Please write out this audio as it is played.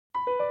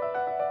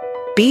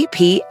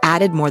BP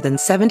added more than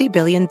 $70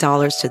 billion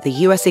to the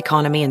U.S.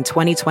 economy in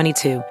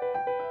 2022.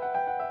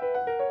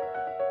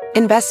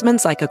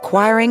 Investments like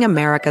acquiring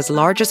America's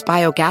largest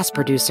biogas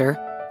producer,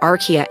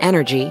 Archaea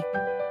Energy,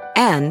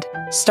 and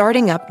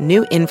starting up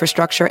new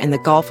infrastructure in the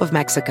Gulf of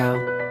Mexico.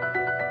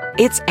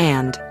 It's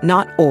and,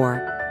 not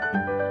or.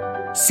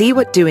 See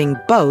what doing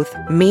both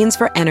means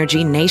for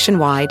energy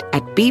nationwide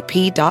at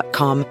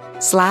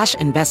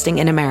bp.com/investing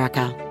in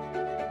America.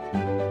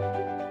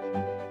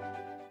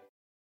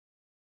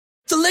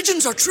 The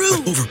legends are true.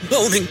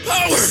 Overwhelming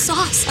power! The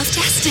sauce of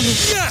destiny.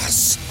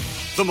 Yes!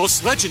 The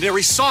most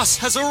legendary sauce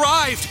has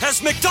arrived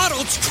as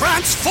McDonald's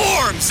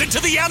transforms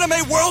into the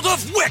anime world of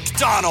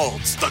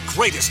WickDonald's. The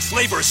greatest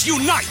flavors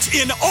unite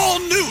in all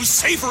new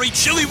savory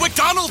chili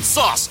McDonald's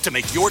sauce to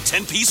make your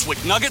 10-piece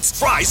Wick Nuggets,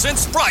 fries, and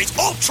Sprite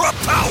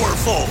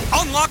ultra-powerful.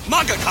 Unlock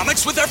manga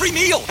comics with every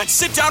meal and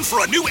sit down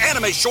for a new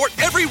anime short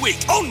every week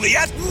only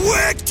at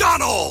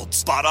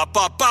WickDonald's.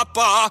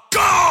 Ba-da-ba-ba-ba,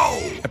 go!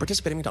 At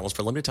participating McDonald's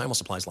for a limited time while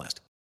supplies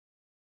last.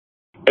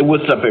 Hey,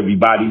 what's up,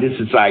 everybody? This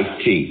is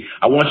Ice-T.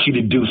 I want you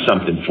to do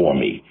something for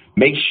me.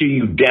 Make sure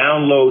you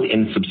download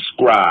and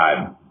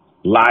subscribe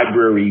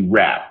Library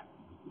Rap,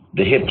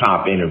 the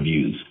hip-hop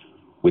interviews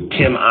with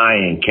Tim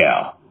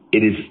Ironcal.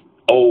 It is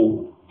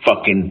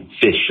fucking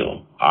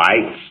official, all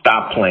right?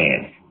 Stop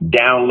playing.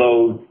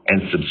 Download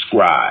and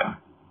subscribe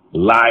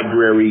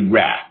Library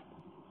Rap,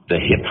 the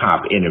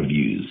hip-hop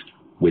interviews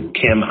with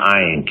Tim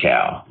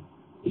Ironcal.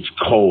 It's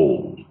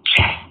cold.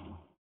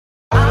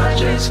 I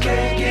just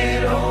can't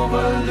get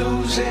over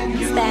losing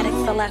you. Static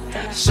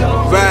Selector. So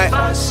right.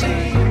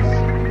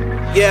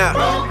 Yeah.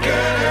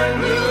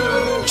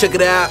 Check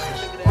it out.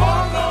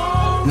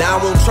 Now I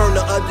won't turn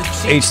the other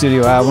cheek. 8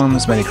 studio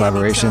albums, many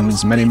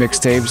collaborations, many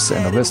mixtapes,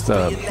 and a list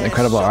of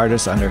incredible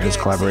artists under his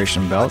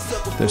collaboration belt.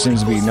 There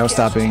seems to be no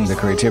stopping the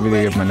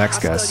creativity of my next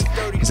guest.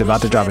 He's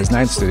about to drop his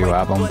 9th studio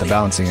album, The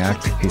Balancing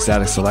Act. He's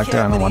Static Selector,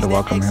 and I want to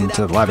welcome him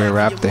to the Library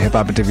Rap, the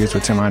hip-hop interviews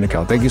with Tim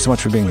Ironcal. Thank you so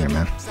much for being here,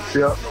 man.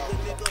 Yeah.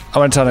 I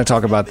want to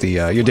talk about the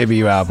your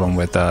debut album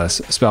with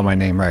Spell My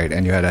Name Right,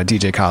 and you had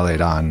DJ Khaled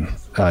on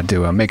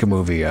do a Make a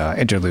Movie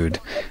interlude,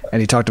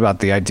 and he talked about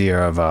the idea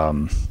of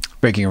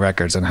breaking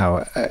records and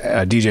how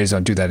DJs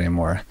don't do that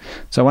anymore.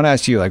 So I want to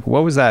ask you, like,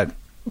 what was that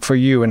for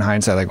you in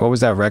hindsight? Like, what was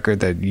that record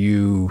that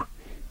you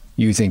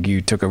think you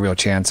took a real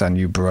chance on,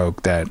 you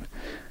broke, that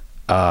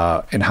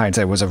in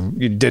hindsight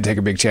you did take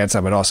a big chance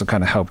on, but also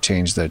kind of helped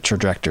change the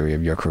trajectory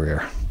of your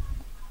career?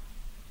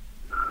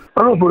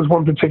 I don't know if it was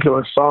one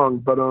particular song,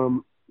 but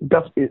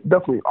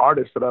definitely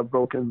artists that I've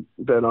broken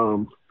that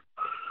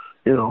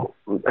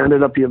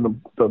ended up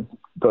being the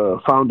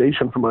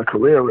foundation for my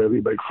career, really,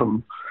 like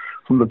from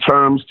the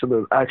Terms to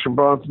the Action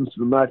Bronsons to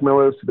the Mac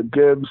Millers to the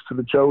Gibbs to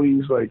the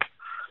Joeys, like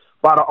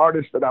a lot of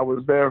artists that I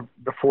was there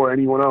before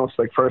anyone else,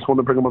 like first one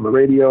to bring them on the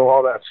radio,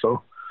 all that.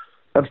 So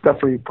that's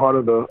definitely part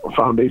of the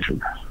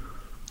foundation.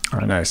 All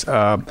right, nice.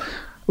 How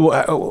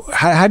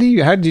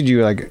did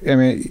you like? I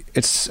mean,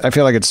 I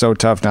feel like it's so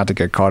tough not to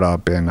get caught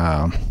up in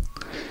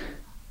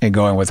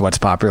going with what's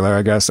popular,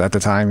 I guess, at the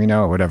time,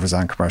 whatever's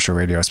on commercial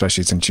radio,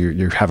 especially since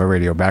you have a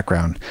radio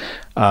background.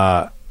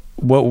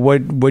 What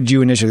would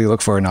you initially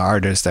look for in an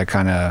artist that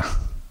kind of,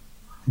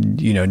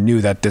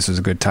 knew that this was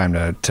a good time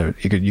to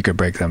you could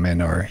break them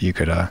in, or you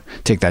could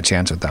take that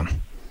chance with them?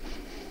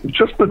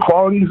 Just the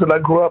qualities that I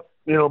grew up,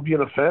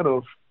 being a fan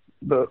of,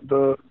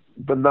 the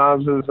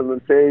Nas's and the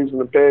Daves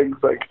and the Bigs,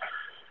 like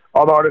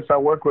all the artists I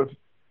work with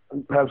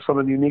have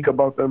something unique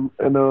about them,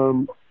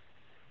 and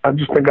I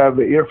just think I have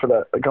the ear for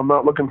that. Like I'm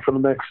not looking for the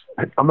next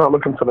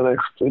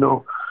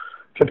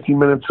 15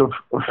 minutes of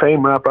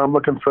fame rapper. I'm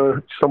looking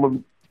for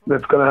someone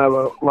that's going to have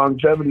a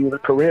longevity in a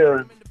career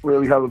and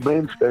really have a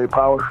mainstay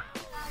power.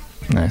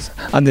 Nice.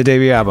 On the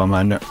debut album,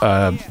 on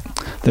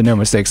the No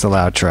Mistakes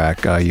Allowed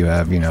track, you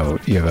have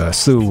a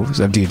slew of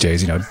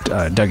DJs,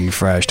 Dougie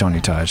Fresh,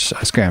 Tony Touch,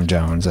 Scram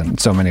Jones, and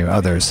so many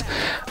others.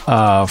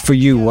 For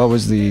you, what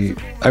was I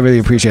really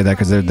appreciate that,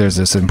 because there's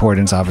this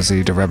importance,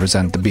 obviously, to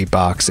represent the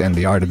beatbox and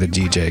the art of the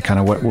DJ. Kind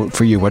of what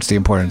for you, what's the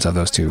importance of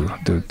those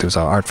those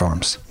art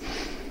forms?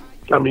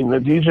 I mean, the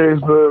DJ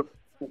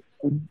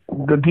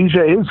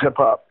is hip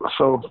hop.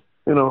 So,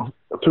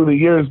 through the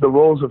years, the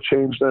roles have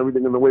changed and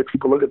everything and the way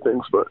people look at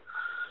things, but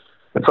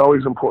it's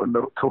always important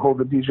to hold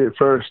the DJ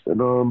first,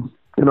 and I'll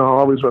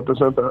always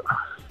represent that.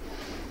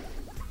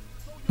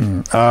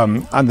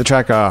 On the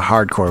track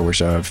Hardcore,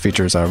 which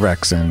features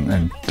Rex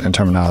and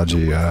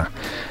Terminology,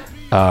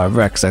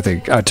 Rex, I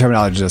think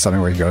Terminology is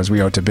something where he goes,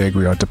 we owe to Big,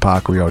 we owe to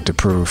Pac, we owe to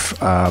Proof.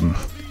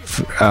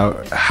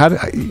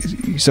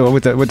 So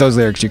with those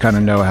lyrics, you kind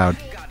of know how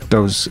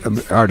those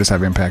artists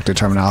have impacted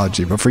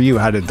Terminology, but for you,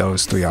 how did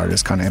those three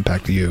artists kind of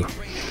impact you?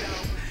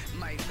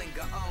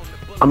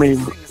 I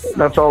mean,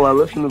 that's all I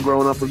listened to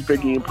growing up was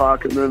Biggie and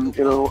Pac, and then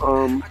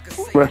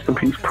rest in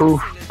peace,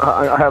 Proof.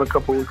 I had a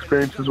couple of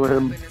experiences with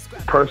him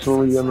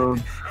personally,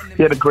 and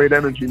he had a great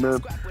energy,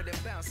 man.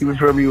 He was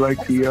really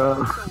like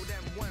the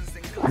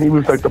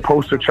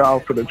poster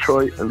child for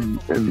Detroit and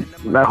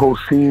that whole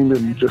scene,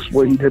 and just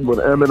what he did with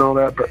M and all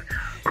that. But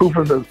Proof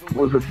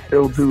was a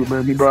ill dude,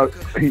 man. He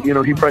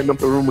brightened up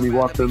the room when he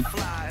walked in.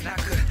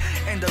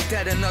 End up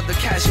dead, another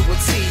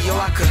casualty. Yo,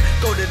 I could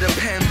go to the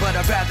pen, but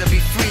I'd rather be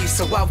free.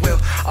 So I will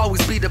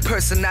always be the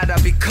person that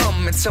I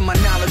become until my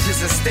knowledge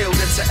is instilled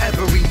into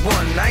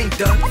everyone. I ain't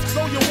done.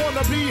 So you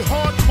wanna be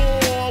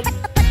hardcore,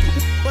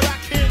 but I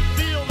can't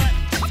feel that.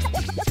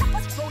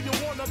 So you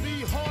wanna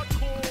be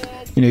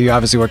hardcore. You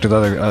obviously worked with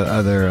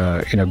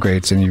other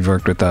greats, and you've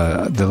worked with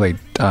the late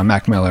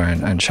Mac Miller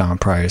and Sean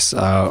Price.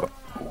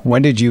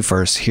 When did you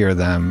first hear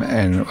them,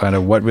 and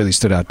what really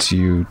stood out to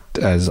you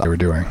as they were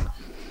doing?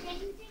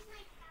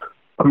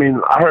 I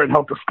mean, I heard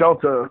Helter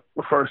Skelter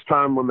the first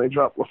time when they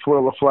dropped La Fleur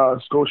La Fleur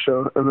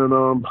Scotia, and then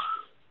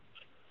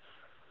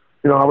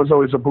I was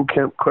always a Boot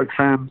Camp Clik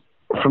fan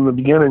from the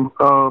beginning.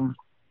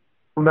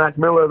 Mac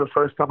Miller, the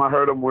first time I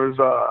heard him was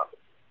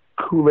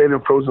Kool-Aid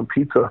and Frozen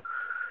Pizza,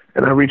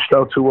 and I reached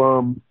out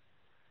to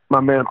my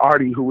man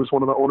Artie, who was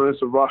one of the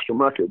owners of Rostrum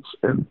Records,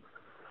 and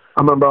I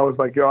remember I was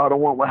like, yo, I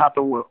don't want what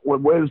happened with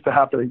Wiz to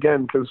happen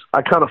again, because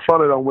I kind of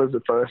fronted on Wiz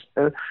at first,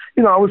 and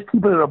I was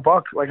keeping it a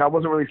buck, like I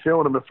wasn't really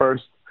feeling him at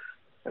first.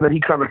 And then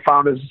he kind of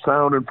found his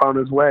sound and found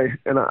his way.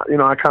 And,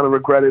 I kind of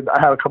regretted. I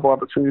had a couple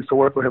opportunities to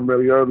work with him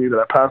really early that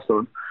I passed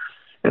on.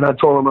 And I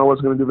told him I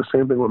wasn't going to do the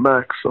same thing with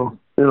Mac. So,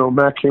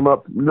 Mac came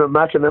up.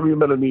 Mac had never even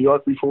been in New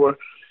York before.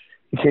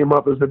 He came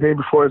up. It was the day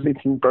before his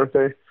 18th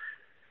birthday.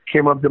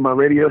 Came up, did my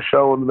radio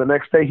show. And the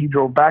next day he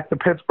drove back to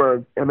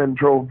Pittsburgh and then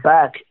drove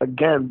back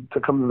again to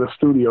come to the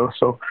studio.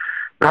 So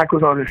Mac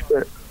was on his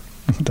shit.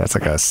 That's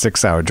like a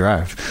 6-hour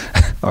drive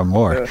or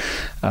more.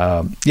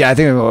 I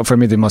think for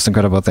me, the most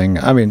incredible thing,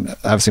 I mean,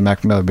 obviously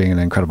Mac Miller being an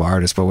incredible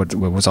artist, but what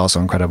was also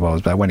incredible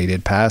was that when he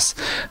did pass,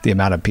 the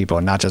amount of people,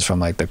 not just from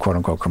like the quote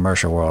unquote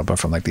commercial world, but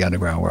from like the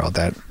underground world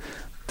that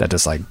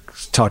just like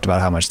talked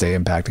about how much he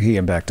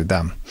impacted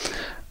them.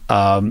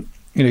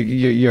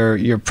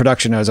 Your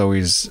production has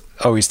always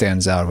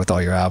stands out with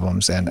all your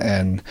albums,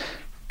 and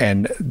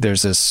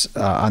there's this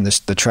on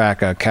the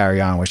track Carry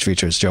On, which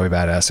features Joey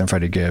Badass and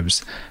Freddie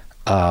Gibbs.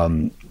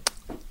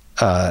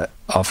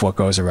 Off What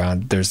Goes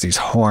Around, there's these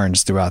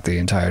horns throughout the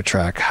entire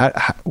track.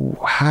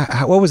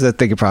 What was the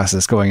thinking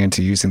process going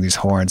into using these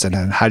horns,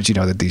 and how did you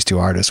know that these two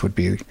artists would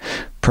be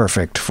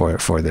perfect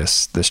for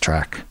this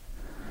track?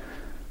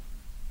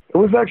 It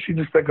was actually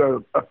just like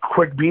a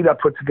quick beat I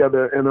put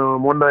together,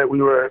 and one night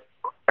we were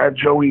at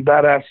Joey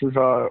Badass's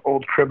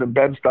old crib in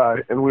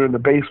Bed-Stuy, and we were in the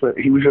basement.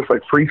 He was just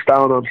like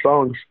freestyling on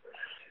songs,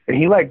 and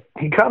he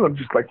kind of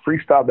just like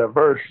freestyled that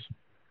verse.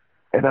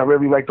 And I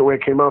really liked the way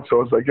it came out, so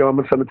I was like, yo, I'm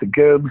going to send it to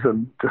Gibbs,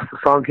 and just the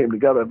song came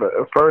together. But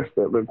at first,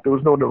 there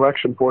was no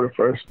direction for it at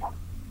first.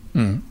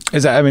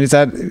 Is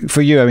that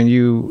for you? I mean,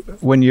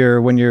 when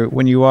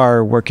you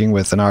are working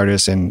with an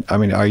artist, and I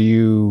mean, are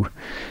you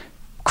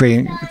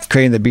creating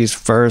the beats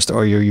first, or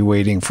are you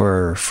waiting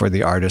for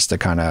the artist to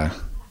kind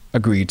of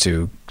agree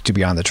to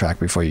be on the track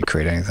before you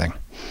create anything?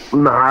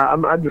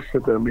 Nah, I just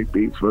sit there and make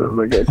beats, man.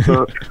 Like, it's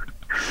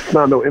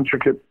not no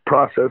intricate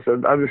process,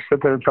 and I just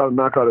sit there and try to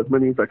knock out as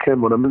many as I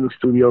can when I'm in the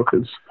studio,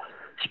 because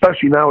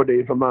especially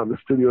nowadays I'm not in the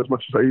studio as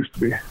much as I used to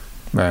be.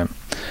 Right.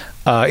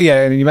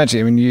 And you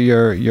mentioned, I mean,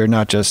 you're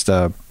not just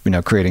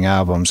creating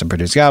albums and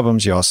producing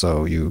albums. You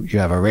also you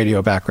have a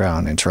radio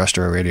background in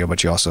terrestrial radio,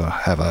 but you also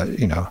have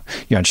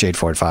you're on Shade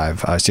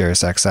 45,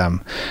 Sirius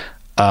XM.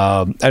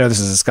 I know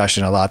this is a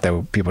discussion a lot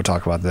that people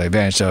talk about, the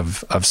advantage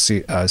of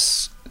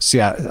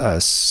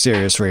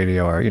Sirius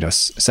radio, or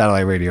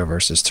satellite radio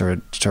versus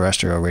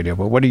terrestrial radio.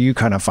 But what are you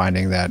kind of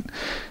finding that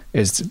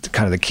is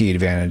kind of the key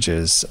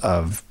advantages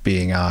of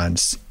being on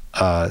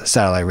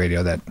satellite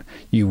radio that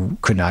you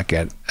could not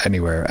get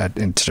anywhere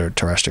in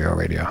terrestrial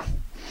radio?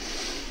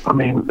 I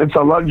mean, it's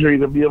a luxury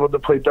to be able to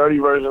play dirty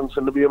versions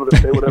and to be able to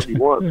say whatever you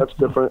want. That's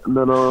different. And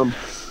then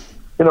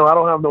I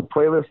don't have no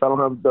playlist. I don't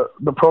have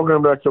the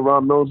program director,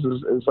 Ron Mills,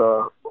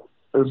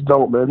 is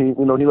dope, man.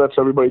 He lets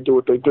everybody do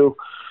what they do.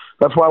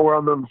 That's why we're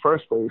on them in the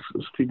first place,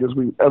 is because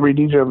every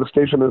DJ on the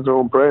station has their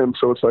own brand.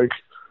 So it's like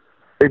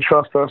they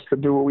trust us to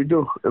do what we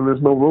do, and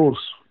there's no rules.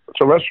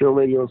 Terrestrial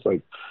radio is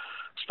like,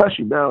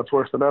 especially now, it's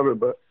worse than ever.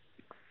 But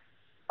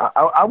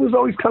I was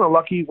always kind of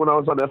lucky when I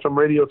was on FM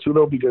radio too,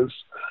 though, because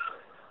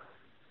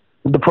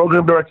the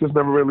program directors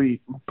never really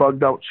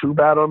bugged out too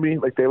bad on me.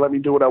 Like, they let me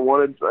do what I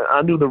wanted.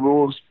 I knew the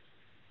rules.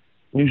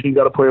 Usually you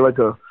got to play like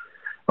a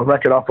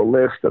record off a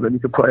list, and then you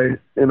could play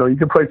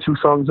 2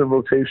 songs in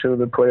rotation and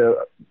then play a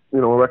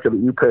record that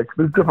you pick.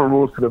 There's different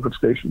rules to different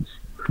stations.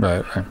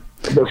 Right.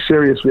 But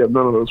Sirius, we have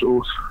none of those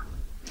rules.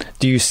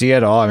 Do you see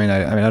at all? I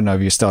don't know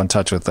if you're still in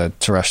touch with the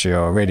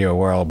terrestrial radio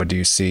world, but do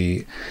you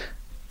see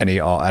at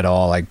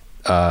all like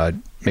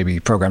maybe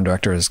program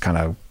directors kind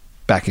of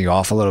backing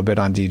off a little bit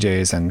on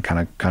DJs and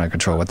kind of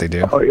control what they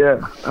do? Oh yeah,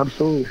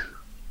 absolutely.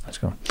 Let's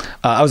go.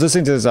 I was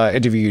listening to this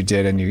interview you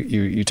did, and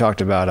you talked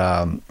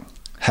about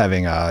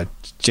having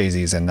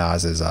Jay-Z's and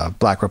Nas's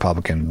Black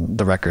Republican,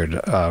 the record,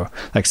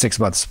 like 6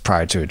 months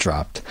prior to it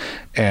dropped.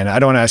 And I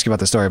don't want to ask you about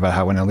the story about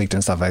how when it leaked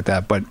and stuff like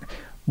that, but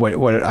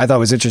what I thought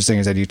was interesting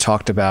is that you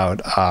talked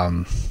about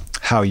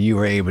how you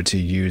were able to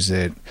use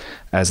it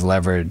as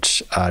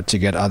leverage to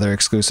get other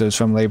exclusives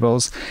from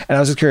labels. And I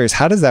was just curious,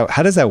 how does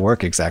that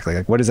work exactly?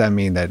 Like, what does that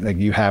mean that like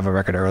you have a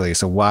record early?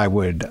 So why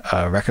would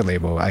a record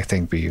label, I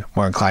think, be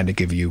more inclined to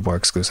give you more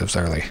exclusives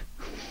early?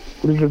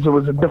 Because it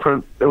was a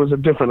different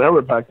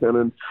era back then,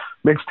 and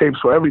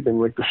mixtapes were everything.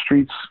 Like the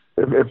streets,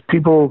 if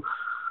people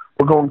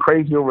were going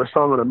crazy over a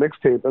song on a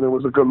mixtape, and it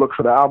was a good look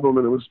for the album,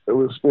 and it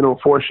was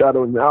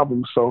foreshadowing the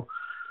album. So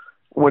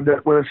when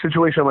a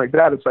situation like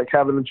that, it's like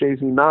having a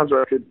Jay-Z Nas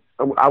record.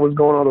 I was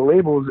going on the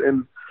labels,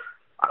 and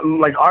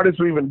like artists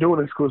were even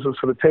doing exclusives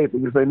for the tape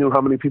because they knew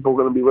how many people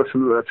were going to be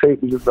listening to that tape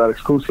because of that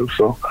exclusive.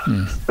 So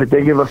like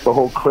they give us the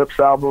whole Clips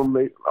album.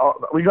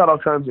 We got all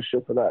kinds of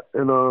shit for that,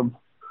 and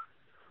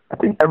I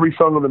think every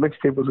song on the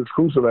mixtape was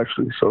exclusive,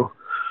 actually. So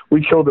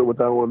we killed it with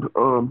that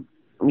one.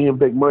 Me and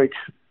Big Mike.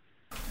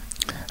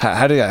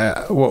 How did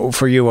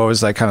for you? What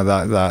was like kind of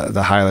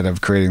the highlight of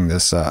creating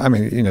this? I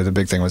mean, the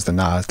big thing was the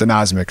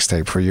Nas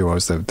mixtape. For you, what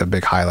was the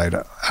big highlight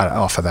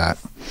off of that?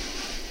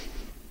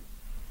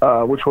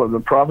 Which one? The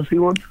Prophecy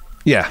one?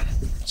 Yeah.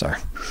 Sorry.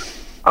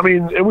 I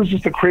mean, it was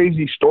just a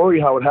crazy story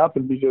how it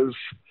happened because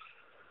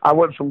I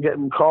went from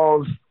getting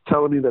calls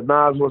telling me that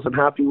Nas wasn't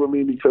happy with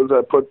me because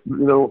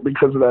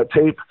because of that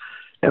tape.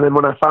 And then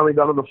when I finally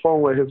got on the phone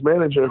with his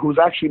manager, who's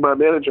actually my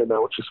manager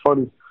now, which is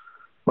funny,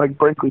 Mike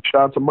Brinkley,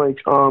 shout out to Mike.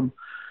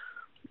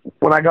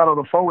 When I got on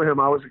the phone with him,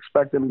 I was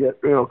expecting to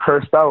get,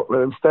 cursed out.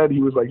 But instead,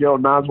 he was like, yo,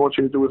 Nas wants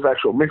you to do his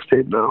actual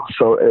mixtape now.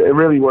 So it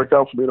really worked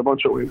out for me in a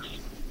bunch of ways.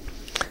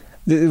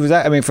 Was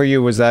that, I mean, for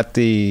you, was that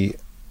it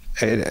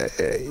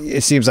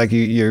seems like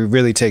you're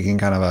really taking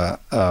kind of a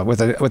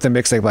with a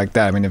mixtape like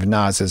that. I mean, if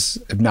Nas is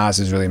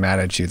really mad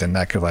at you, then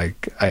that could I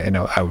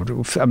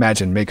would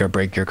imagine make or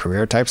break your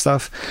career type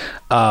stuff.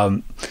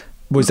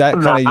 Was that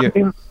kind of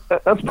you?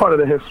 That's part of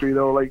the history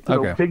though. Like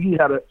Biggie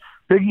had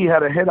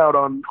a hit out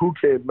on Who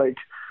Kid, like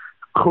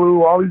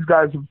Clue. All these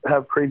guys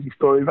have crazy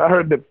stories. I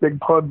heard that Big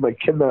Pun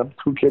kidnapped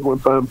Who Kid one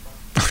time.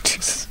 Oh,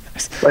 Jesus.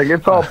 Like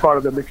it's all part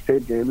of the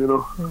mixtape game,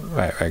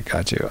 Right,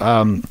 got you.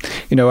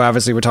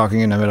 Obviously we're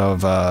talking in the middle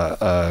of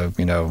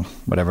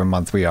whatever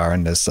month we are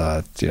in this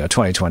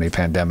 2020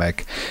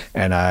 pandemic,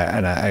 and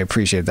I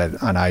appreciate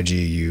that on IG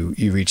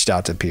you reached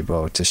out to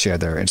people to share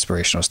their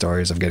inspirational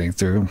stories of getting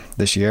through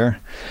this year.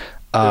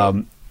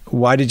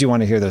 Why did you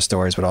want to hear those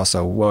stories, but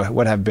also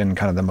what have been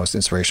kind of the most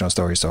inspirational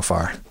stories so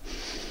far?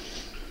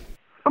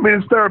 I mean,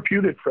 it's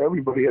therapeutic for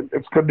everybody.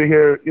 It's good to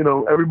hear,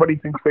 everybody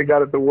thinks they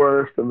got it the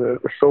worst and they're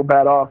so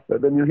bad off.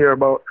 But then you hear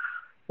about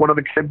one of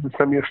the kids that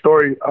sent me a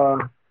story.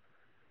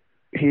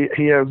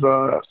 He has,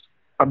 I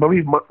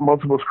believe,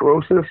 multiple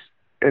sclerosis,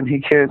 and he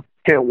can't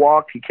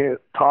walk, he can't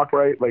talk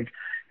right.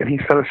 And he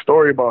sent a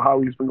story about how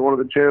he's been going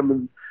to the gym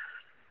and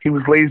he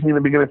was lazy in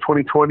the beginning of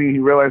 2020. He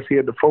realized he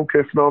had to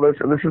focus and all this.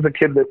 And this is a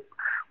kid that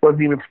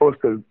wasn't even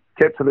supposed to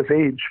get to this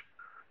age.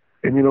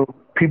 And,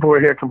 people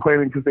are here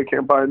complaining because they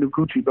can't buy a new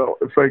Gucci belt.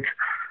 It's like,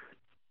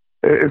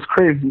 it's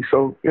crazy.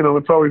 So,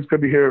 it's always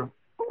good to hear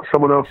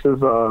someone else's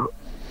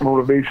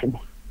motivation.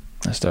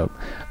 That's dope.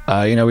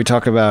 We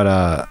talk about,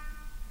 I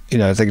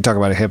think you talk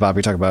about hip hop,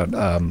 we talk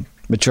about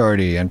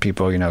maturity and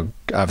people,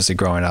 obviously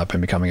growing up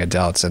and becoming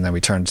adults. And then we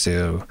turn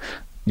to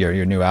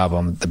your new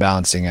album, The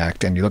Balancing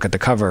Act, and you look at the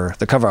cover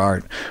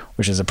art,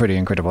 which is a pretty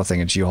incredible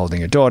thing. It's you holding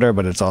your daughter,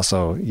 but it's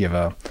also, you have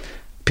a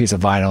piece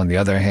of vinyl on the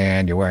other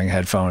hand, you're wearing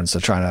headphones, so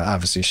trying to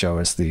obviously show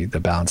us the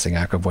balancing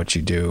act of what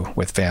you do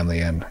with family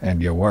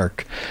and your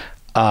work.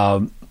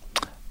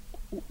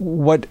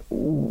 What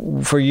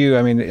for you,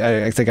 I mean,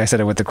 I think I said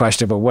it with the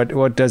question, but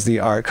what does the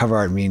cover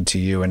art mean to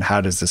you, and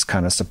how does this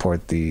kind of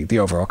support the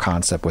overall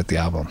concept with the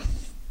album?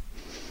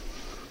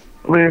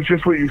 I mean, it's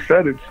just what you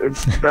said.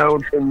 It's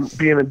balancing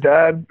being a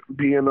dad,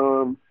 being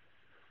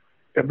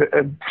at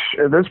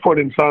this point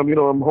in time,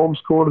 I'm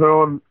homeschooling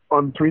her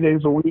on 3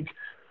 days a week.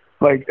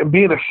 And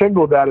being a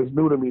single dad is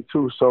new to me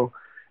too, so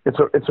it's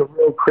a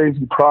real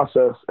crazy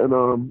process.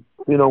 And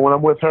when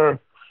I'm with her,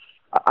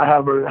 I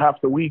have her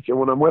half the week, and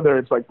when I'm with her,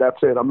 it's like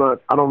that's it.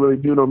 I don't really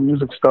do no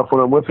music stuff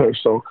when I'm with her.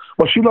 So,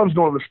 she loves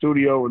going to the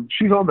studio, and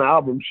she's on the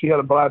album. She had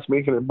a blast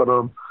making it, but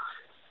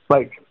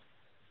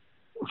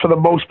for the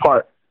most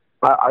part,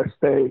 I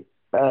stay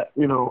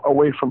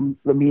away from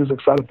the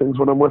music side of things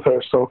when I'm with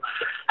her. So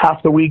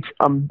half the week,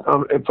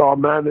 it's all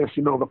madness,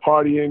 the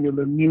partying and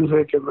the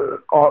music and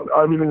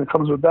everything that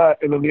comes with that.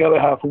 And then the other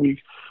half of the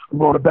week, I'm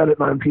going to bed at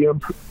 9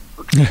 p.m.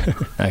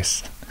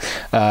 Nice.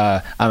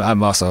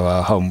 I'm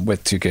also home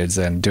with 2 kids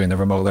and doing the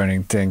remote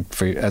learning thing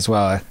for you as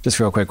well. Just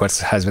real quick, what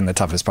has been the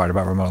toughest part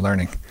about remote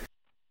learning?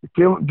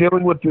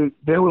 Dealing with the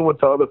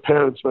other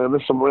parents, man.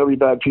 There's some really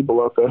bad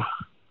people out there.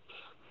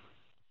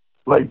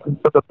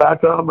 The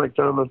background,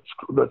 during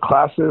the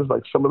classes,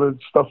 some of the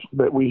stuff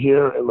that we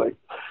hear, and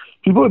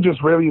people are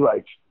just really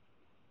I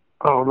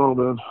don't know,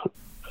 man.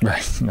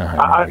 Right. No,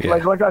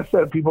 like I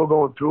said, people are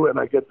going through it, and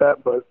I get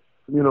that, but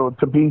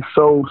to be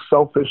so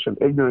selfish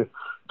and ignorant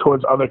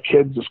towards other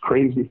kids is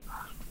crazy.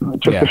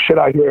 The shit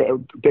I hear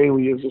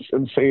daily is just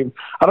insane.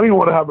 I don't even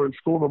want to have her in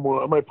school no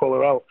more. I might pull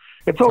her out.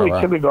 It's only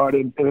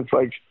kindergarten, and it's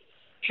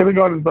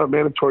Kindergarten's not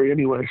mandatory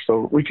anyway,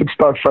 so we can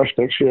start fresh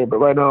next year. But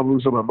right now, I'm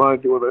losing my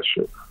mind doing that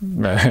shit.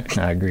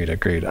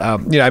 Agreed. I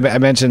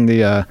mentioned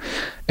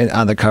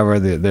on the cover,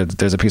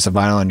 there's a piece of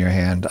vinyl in your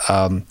hand.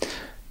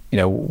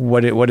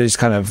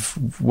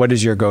 What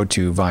is your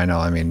go-to vinyl?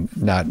 I mean,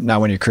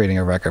 not when you're creating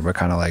a record, but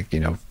kind of like,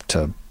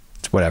 to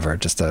whatever,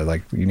 just to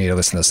like, you need to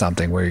listen to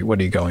something. What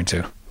are you going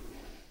to?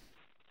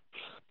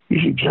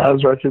 Usually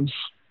jazz records,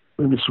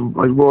 maybe some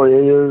like Roy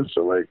Ayers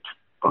or like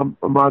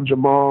Ahmad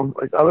Jamal.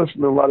 Like, I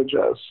listen to a lot of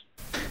jazz.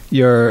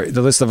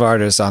 The list of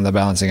artists on the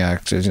Balancing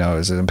Act is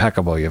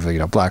impeccable. You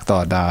have Black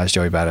Thought, Nas,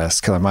 Joey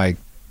Badass, Killer Mike,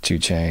 2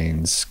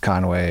 Chainz,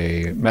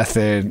 Conway,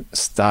 Method,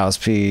 Styles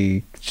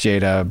P,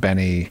 Jada,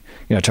 Benny,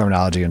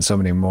 Terminology, and so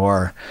many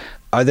more.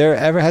 Has there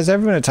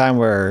ever been a time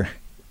where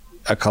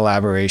a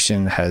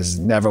collaboration has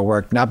never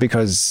worked? Not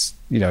because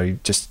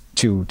just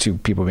two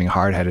people being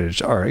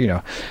hard-headed,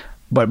 or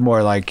but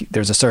more like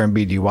there's a certain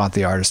beat you want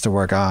the artist to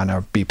work on or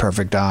be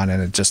perfect on,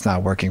 and it's just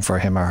not working for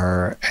him or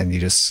her, and it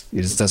just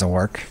doesn't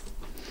work.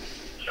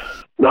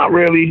 Not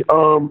really.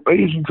 I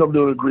usually come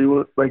to an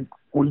agreement. Like,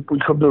 we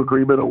come to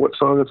agreement on what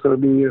song it's going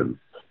to be, and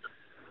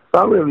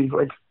not really.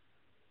 Like,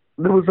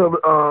 there was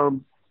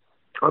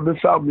on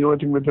this album, the only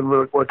thing that didn't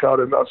really work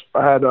out is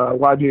I had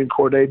YG and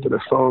Cordae did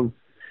a song,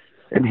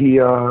 and he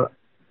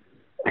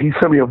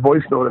sent me a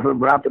voice note of him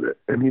rapping it,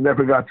 and he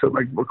never got to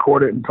like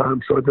record it in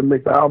time, so it didn't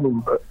make the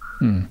album. But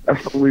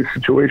that's the only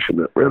situation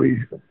that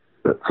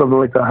something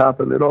like that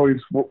happened. It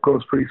always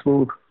goes pretty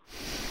smooth.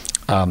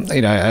 I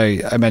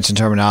mentioned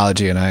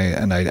Terminology, and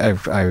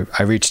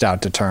I reached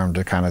out to Term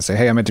to kind of say,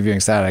 hey, I'm interviewing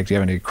Static. Do you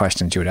have any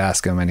questions you would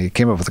ask him? And he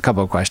came up with a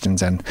couple of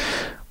questions, and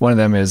one of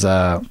them is,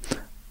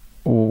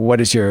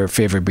 what is your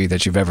favorite beat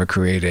that you've ever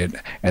created?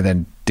 And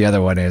then the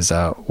other one is,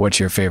 what's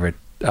your favorite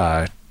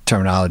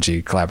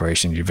Terminology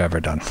collaboration you've ever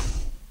done?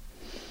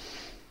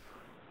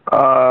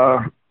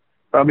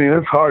 I mean,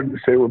 it's hard to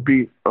say what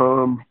beat.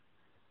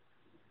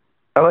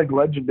 I like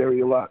Legendary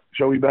a lot.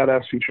 Joey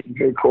Badass featuring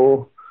J.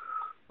 Cole.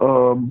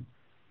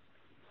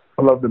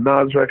 I love the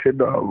Nas record,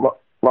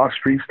 Lost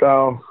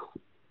Freestyle.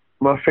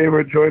 My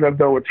favorite joint I've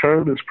done with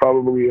Term is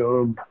probably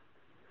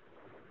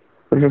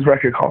there's this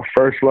record called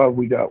First Love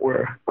we got,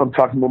 where I'm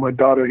talking about my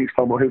daughter, he's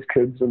talking about his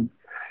kids, and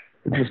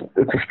it's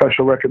a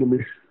special record to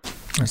me.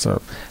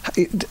 So,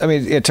 I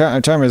mean,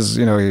 Term is,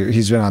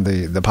 he's been on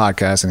the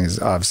podcast, and he's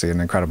obviously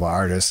an incredible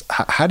artist.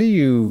 How do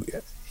you,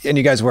 and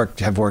you guys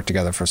have worked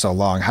together for so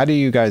long, how do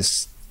you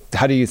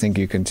think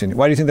you continue?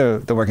 Why do you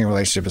think the working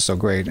relationship is so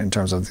great in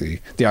terms of the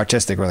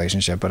artistic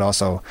relationship, but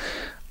also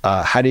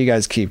how do you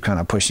guys keep kind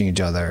of pushing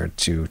each other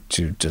to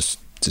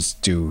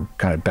just do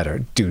kind of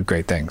better, do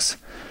great things?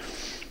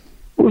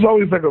 It was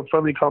always like a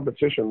friendly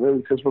competition, really,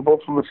 because we're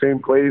both from the same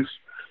place,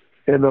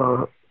 and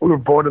we were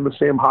born in the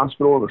same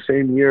hospital in the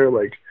same year.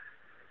 Like,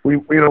 we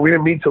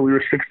didn't meet till we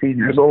were 16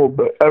 years old,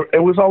 but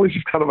it was always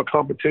just kind of a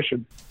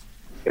competition,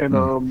 and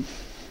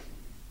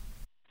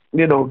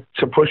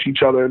to push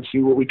each other and see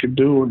what we could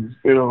do, and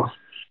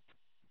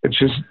it's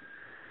just,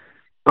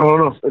 I don't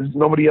know. There's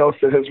nobody else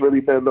that has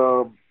really been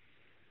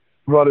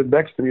running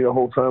next to me the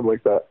whole time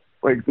like that.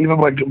 Like, even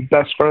my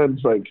best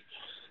friends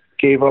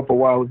gave up a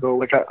while ago.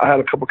 Like, I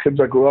had a couple kids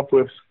I grew up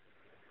with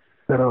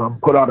that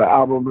put out an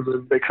album, and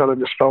then they kind of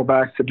just fell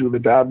back to do the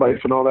dad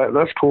life and all that, and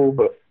that's cool.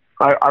 But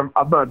I'm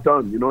not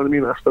done. You know what I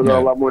mean? I still got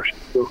a lot more shit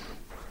to do.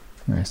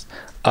 Nice.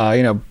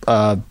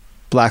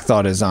 Black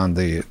Thought is on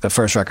the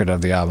first record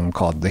of the album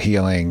called The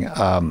Healing.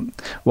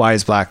 Why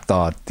is Black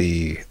Thought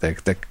the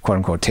quote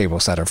unquote table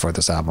setter for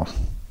this album?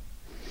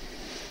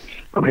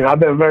 I mean, I've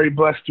been very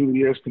blessed through the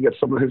years to get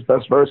some of his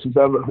best verses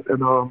ever,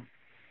 and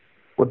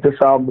with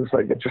this album, it's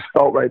like, it just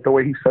felt right. The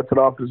way he sets it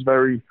off is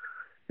very,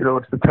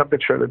 it's the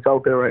temperature that's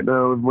out there right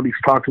now, and what he's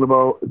talking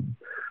about. And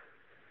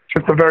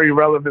just a very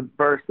relevant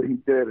verse that he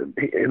did, and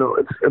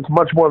it's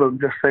much more than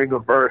just saying a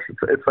verse.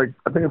 It's like,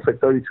 I think it's like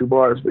 32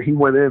 bars, but he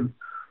went in.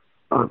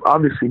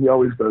 Obviously, he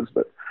always does,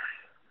 but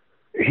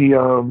he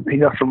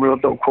got some real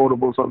dope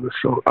quotables on this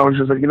show. I was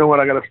just like, you know what,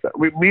 I gotta stop.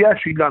 We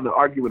actually got in an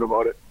argument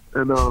about it,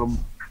 and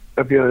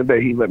at the end of the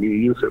day, he let me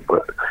use it,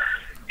 but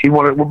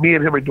me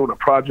and him are doing a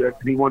project,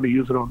 and he wanted to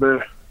use it on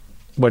there.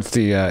 What's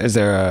the? Is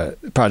there a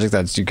project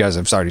that you guys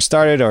have already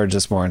started, or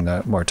just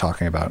more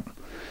talking about?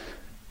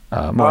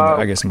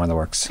 I guess more in the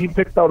works. He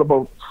picked out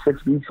about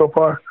 6 beats so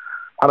far.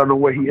 I don't know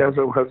what he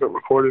hasn't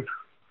recorded.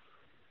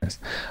 Yes.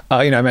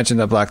 I mentioned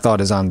that Black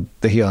Thought is on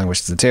The Healing,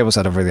 which is the table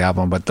set over the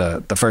album, but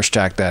the first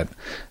track that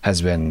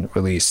has been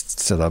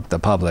released to the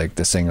public,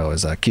 the single,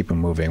 is Keep 'Em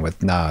Moving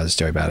with Nas,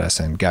 Joey Badass,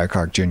 and Gary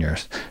Clark Jr.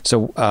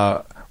 So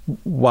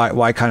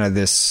why kind of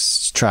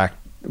this track?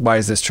 Why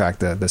is this track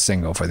the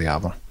single for the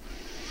album?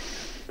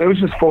 It was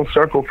just full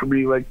circle for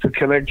me, like, to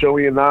connect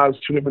Joey and Nas,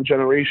 2 different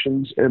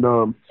generations, and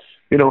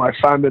I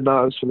signed to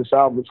Nas for this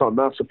album. It's on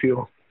Nas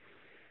Appeal.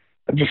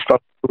 I just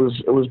thought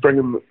it was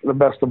bringing the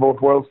best of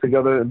both worlds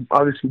together, and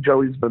obviously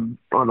Joey's been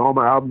on all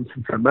my albums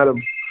since I met him.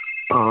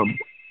 It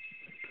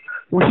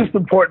was just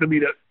important to me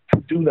to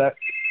do that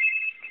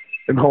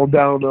and hold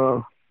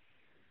down.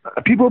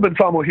 People have been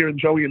talking about hearing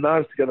Joey and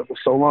Nas together for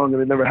so long,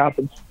 and it never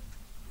happens.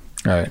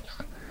 All right.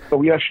 So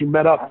we actually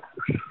met up.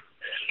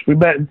 We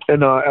met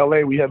in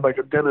L.A. We had like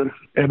a dinner,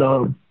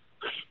 and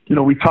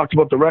we talked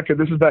about the record.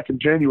 This is back in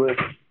January.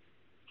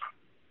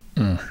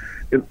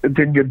 It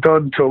didn't get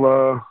done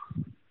till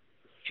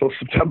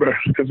September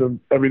because of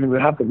everything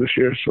that happened this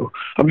year. So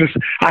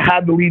I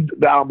had to lead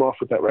the album off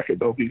with that record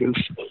though,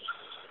 because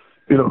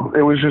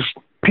it was just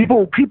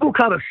people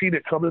kind of seen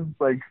it coming,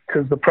 like,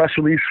 because the press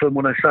release from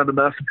when I signed to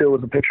Master Appeal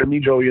was a picture of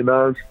me, Joey, and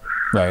Nas.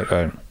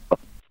 Right.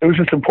 It was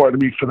just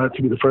important to me for that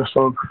to be the first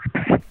song.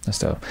 That's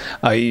dope.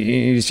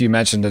 You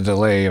mentioned the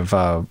delay of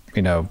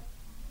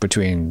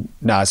between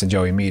Nas and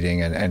Joey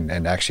meeting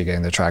and actually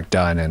getting the track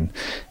done, and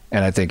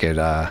I think it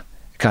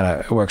kind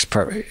of works.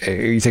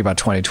 You think about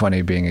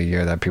 2020 being a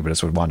year that people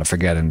just would want to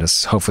forget, and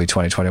just hopefully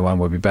 2021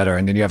 will be better.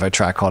 And then you have a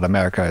track called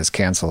 "America Is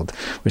Canceled,"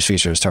 which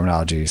features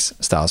Terminologies,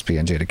 Styles P,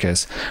 and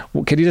Jadakiss.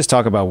 Can you just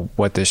talk about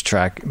what this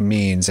track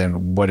means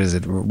and what is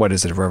it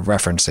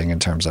referencing in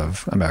terms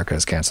of America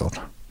Is Canceled?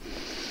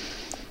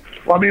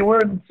 Well, I mean, we're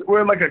in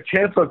like a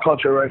cancel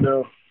culture right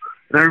now,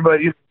 and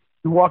everybody, you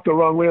walk the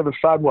wrong way on the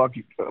sidewalk,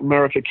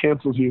 America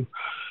cancels you.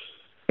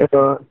 And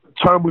the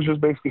term was just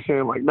basically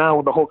saying, like, now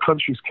when the whole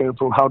country's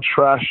canceled, how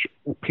trash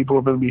people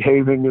have been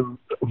behaving and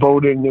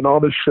voting and all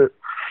this shit.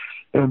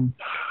 And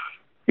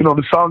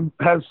the song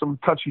has some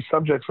touchy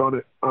subjects on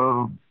it.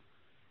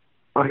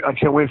 I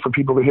can't wait for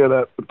people to hear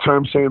that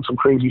term saying some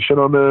crazy shit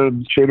on there,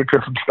 and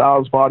Jadakiss and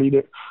Styles bodied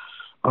it.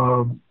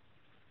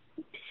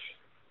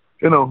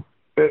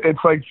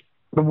 It's like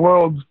the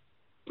world,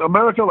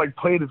 America, like,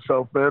 played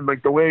itself, man.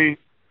 Like, the way,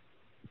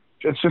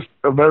 it's just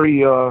a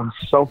very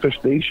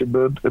selfish nation,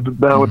 man. And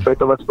now it's like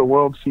the rest of the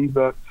world sees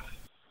that,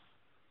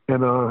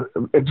 and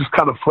it just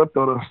kind of flipped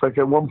on us. Like,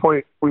 at one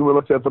point, we were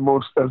looked at the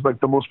most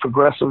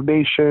progressive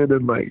nation,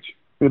 and like,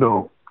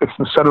 it's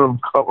the center of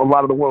a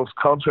lot of the world's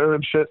culture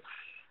and shit.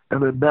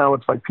 And then now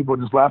it's like people are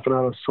just laughing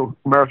at us. So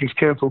America's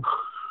canceled.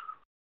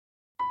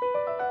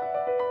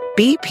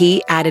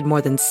 BP added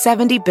more than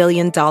 $70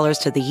 billion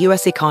to the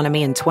U.S.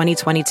 economy in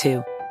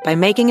 2022 by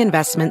making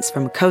investments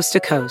from coast to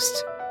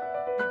coast.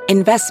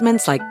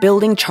 Investments like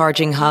building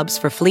charging hubs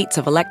for fleets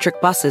of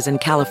electric buses in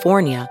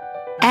California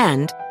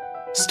and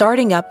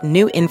starting up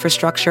new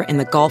infrastructure in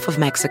the Gulf of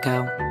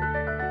Mexico.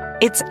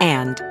 It's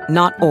and,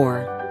 not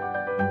or.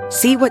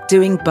 See what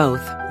doing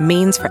both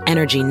means for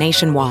energy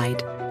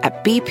nationwide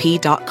at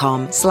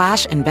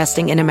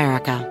bp.com/investing in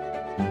America.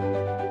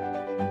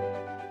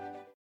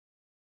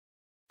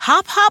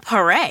 Hop, hop,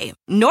 hooray!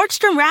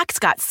 Nordstrom Rack's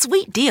got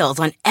sweet deals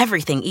on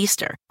everything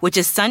Easter, which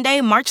is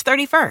Sunday, March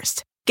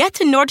 31st. Get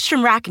to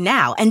Nordstrom Rack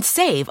now and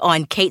save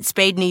on Kate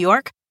Spade New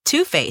York,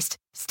 Too Faced,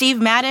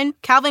 Steve Madden,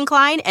 Calvin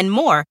Klein, and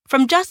more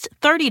from just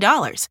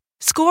 $30.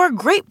 Score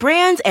great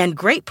brands and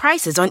great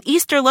prices on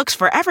Easter looks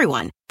for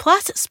everyone,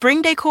 plus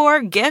spring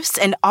decor, gifts,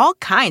 and all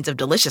kinds of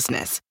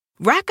deliciousness.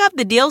 Rack up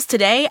the deals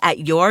today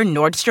at your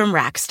Nordstrom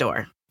Rack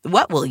store.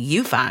 What will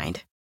you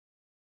find?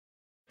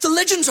 The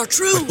legends are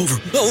true.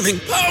 Overwhelming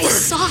power! The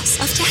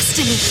sauce of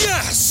destiny.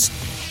 Yes!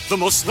 The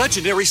most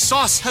legendary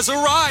sauce has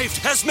arrived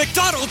as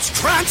McDonald's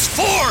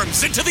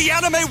transforms into the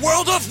anime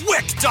world of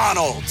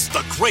WickDonald's.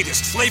 The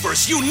greatest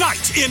flavors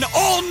unite in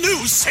all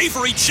new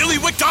savory chili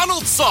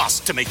McDonald's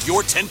sauce to make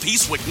your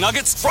 10-piece Wick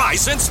Nuggets,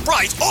 fries, and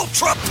Sprite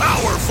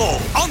ultra-powerful.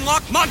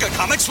 Unlock manga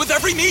comics with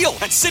every meal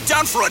and sit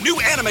down for a new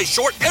anime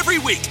short every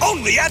week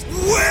only at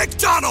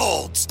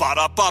WickDonald's.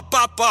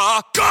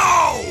 Ba-da-ba-ba-ba,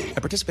 go!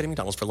 At participating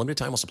McDonald's for a limited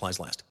time while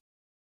supplies last.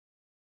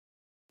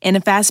 In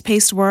a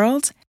fast-paced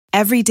world,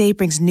 every day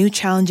brings new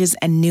challenges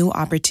and new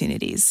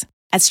opportunities.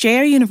 At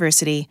Strayer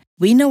University,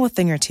 we know a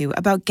thing or two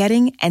about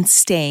getting and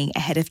staying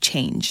ahead of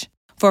change.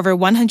 For over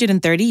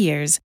 130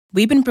 years,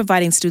 we've been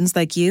providing students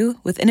like you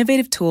with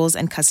innovative tools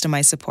and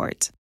customized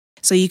support,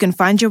 so you can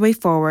find your way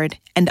forward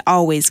and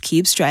always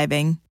keep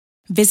striving.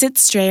 Visit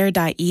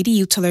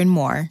strayer.edu to learn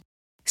more.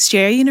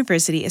 Strayer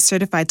University is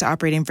certified to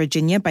operate in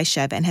Virginia by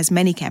Chev and has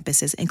many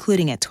campuses,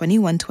 including at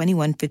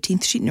 2121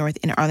 15th Street North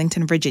in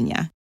Arlington,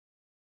 Virginia.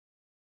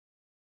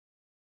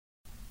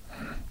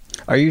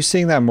 Are you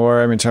seeing that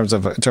more? I mean, in terms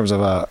of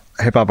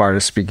hip hop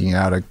artists speaking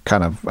out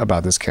kind of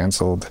about this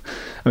canceled?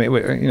 I mean,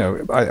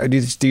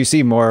 do you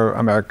see more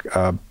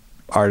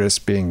artists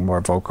being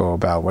more vocal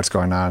about what's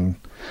going on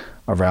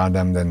around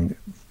them than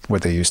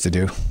what they used to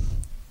do?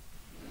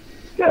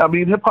 Yeah, I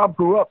mean, hip hop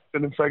grew up,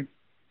 and it's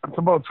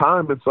about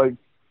time. It's like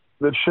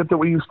the shit that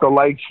we used to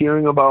like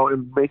hearing about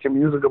and making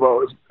music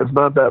about is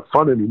not that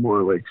fun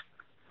anymore. Like,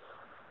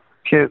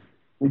 you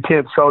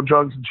can't sell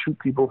drugs and shoot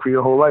people for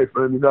your whole life,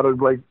 man. You gotta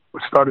like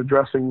start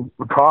addressing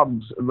the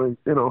problems. And like,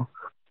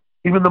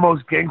 even the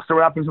most gangster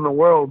rappers in the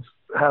world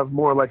have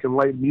more like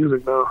enlightened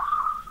music now.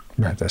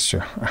 Right, that's true.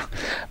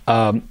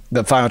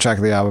 The final track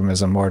of the album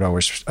is Immortal,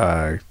 which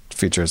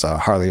features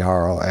Harley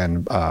Harl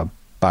and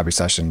Bobby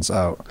Sessions.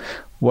 What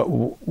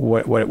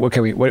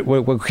can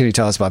you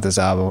tell us about this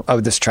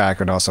album, this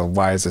track, and also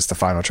why is this the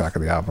final track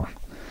of the album?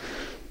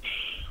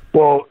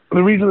 Well,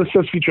 the reason it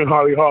says featuring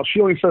Harley Harl,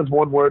 she only says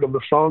one word of the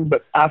song,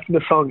 but after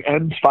the song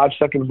ends, 5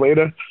 seconds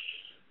later,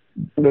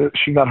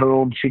 she got her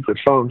own secret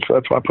song, so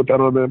that's why I put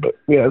that on there. But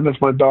yeah,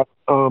 that's my dog.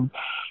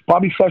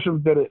 Bobby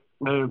Sessions did it,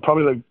 man.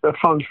 Probably like that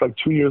song's like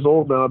 2 years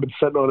old now. I've been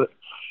sitting on it,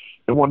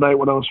 and one night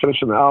when I was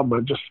finishing the album,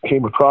 I just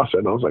came across it,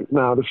 and I was like,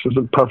 nah, this is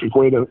the perfect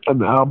way to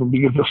end the album,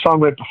 because the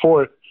song right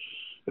before it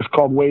is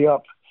called "Way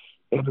Up,"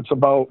 and it's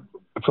about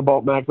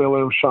Mac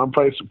Miller, Sean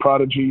Price, and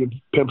Prodigy, and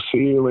Pimp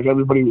C, and like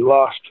everybody we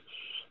lost.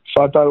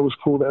 So I thought it was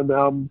cool to end the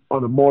album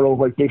on Immortal,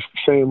 like basically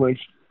saying like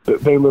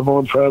that they live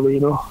on forever, you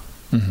know.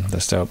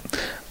 That's dope.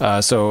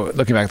 So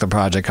looking back at the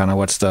project, kind of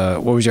what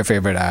was your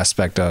favorite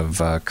aspect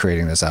of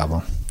creating this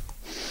album?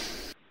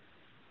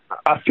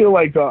 I feel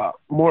like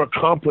more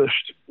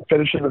accomplished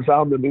finishing this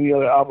album than any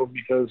other album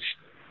because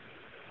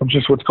of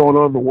just what's going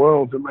on in the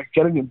world. And like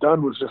getting it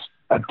done was just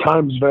at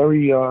times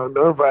very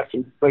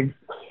nerve-wracking. Like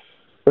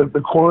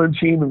the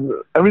quarantine and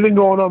everything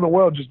going on in the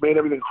world just made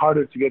everything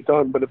harder to get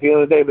done. But at the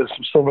end of the day, there's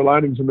some silver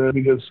linings in there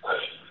because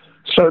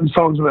certain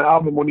songs in the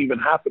album wouldn't even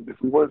happen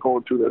if we weren't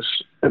going through this.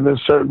 And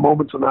there's certain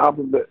moments in the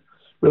album that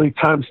really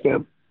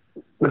timestamp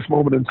this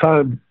moment in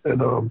time.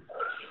 And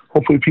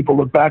hopefully people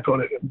look back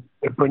on it and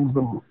it brings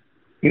them,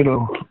 you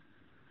know,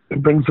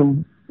 it brings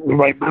them the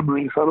right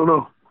memories. I don't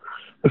know.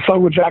 The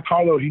song with Jack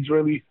Harlow, he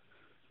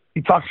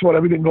talks about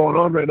everything going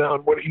on right now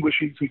and what he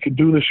wishes we could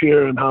do this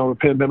year and how the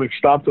pandemic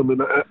stopped him.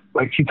 And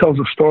like he tells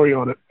a story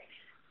on it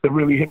that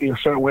really hit me a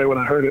certain way when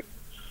I heard it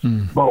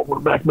about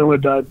when Mac Miller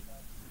died.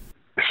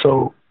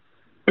 So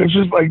it's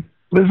just like,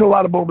 there's a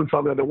lot of moments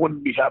on there that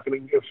wouldn't be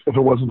happening if it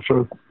wasn't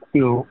for,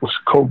 you know,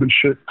 COVID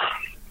shit.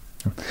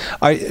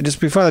 Just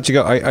before I let you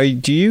go,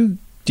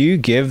 do you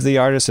give the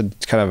artist a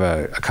kind of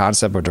a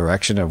concept or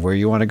direction of where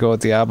you want to go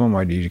with the album,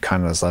 or do you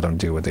kind of just let them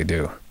do what they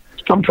do?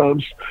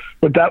 Sometimes,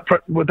 with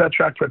that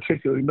track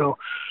particularly, no.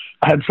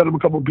 I had sent him a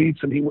couple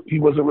beats, and he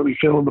wasn't really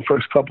feeling the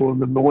first couple,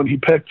 and then the one he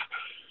picked,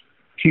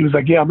 he was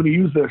like, "Yeah, I'm going to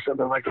use this." And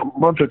then like a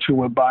month or two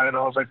went by, and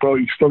I was like, "Bro,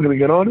 you still going to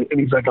get on it?" And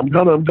he's like, "I'm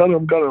gonna." I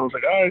was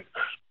like, "All right."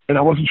 And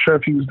I wasn't sure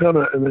if he was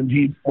gonna. And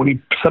then when he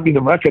sent me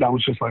the record, I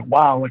was just like,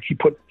 "Wow!" Like he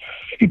put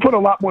a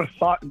lot more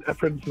thought and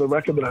effort into the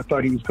record than I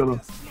thought he was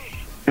gonna.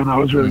 And I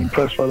was really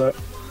impressed by that.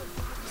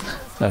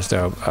 That's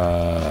dope.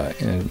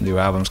 New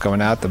album's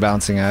coming out, The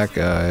Balancing Act,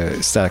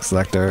 Static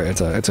Selector.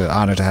 It's an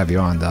honor to have you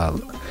on the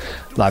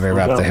Library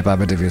Rap, the Hip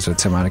Hop Interviews with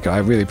Tim Monaco. I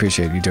really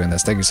appreciate you doing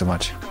this. Thank you so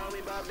much.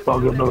 All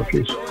good, no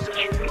peace.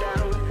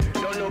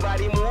 Don't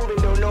nobody move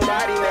and don't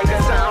nobody make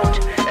a sound.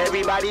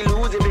 Everybody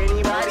lose if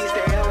anybody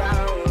stay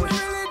around.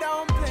 Really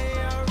don't play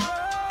around.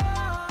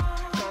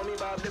 Call me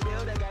Bob the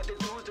Builder, got the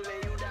tools to lay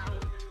you down.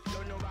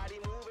 Don't nobody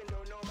move and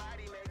don't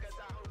nobody make a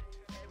sound.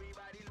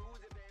 Everybody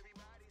lose if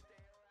everybody stay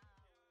around.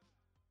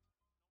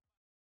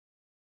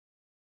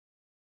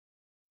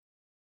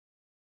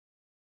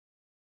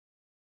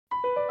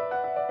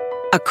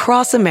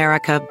 Across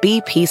America,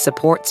 BP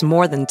supports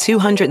more than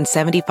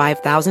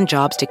 275,000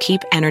 jobs to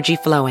keep energy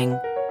flowing.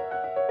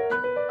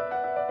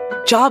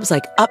 Jobs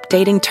like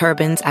updating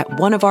turbines at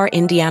one of our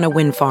Indiana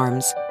wind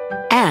farms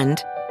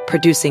and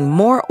producing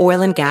more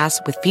oil and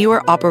gas with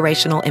fewer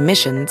operational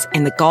emissions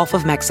in the Gulf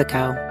of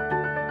Mexico.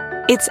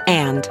 It's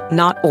and,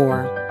 not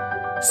or.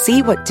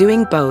 See what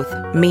doing both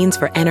means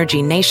for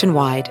energy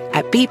nationwide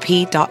at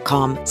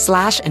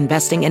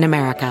bp.com/investing in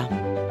America.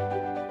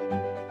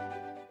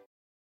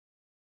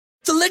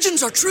 The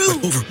legends are true.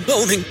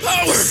 Overwhelming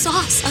power! The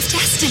sauce of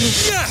destiny.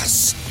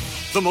 Yes!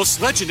 The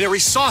most legendary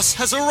sauce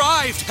has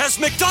arrived as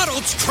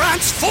McDonald's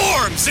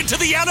transforms into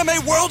the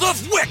anime world of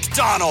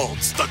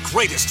WickDonald's. The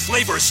greatest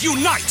flavors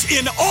unite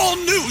in all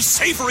new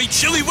savory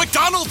chili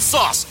McDonald's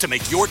sauce to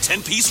make your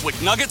 10-piece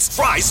Wick Nuggets,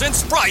 fries, and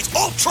Sprite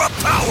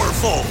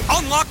ultra-powerful.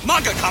 Unlock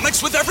manga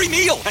comics with every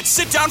meal and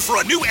sit down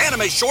for a new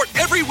anime short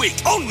every week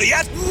only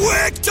at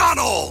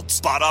WickDonald's.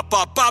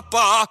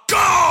 Ba-da-ba-ba-ba,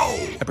 go!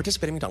 At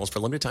participating McDonald's for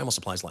a limited time while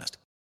supplies last.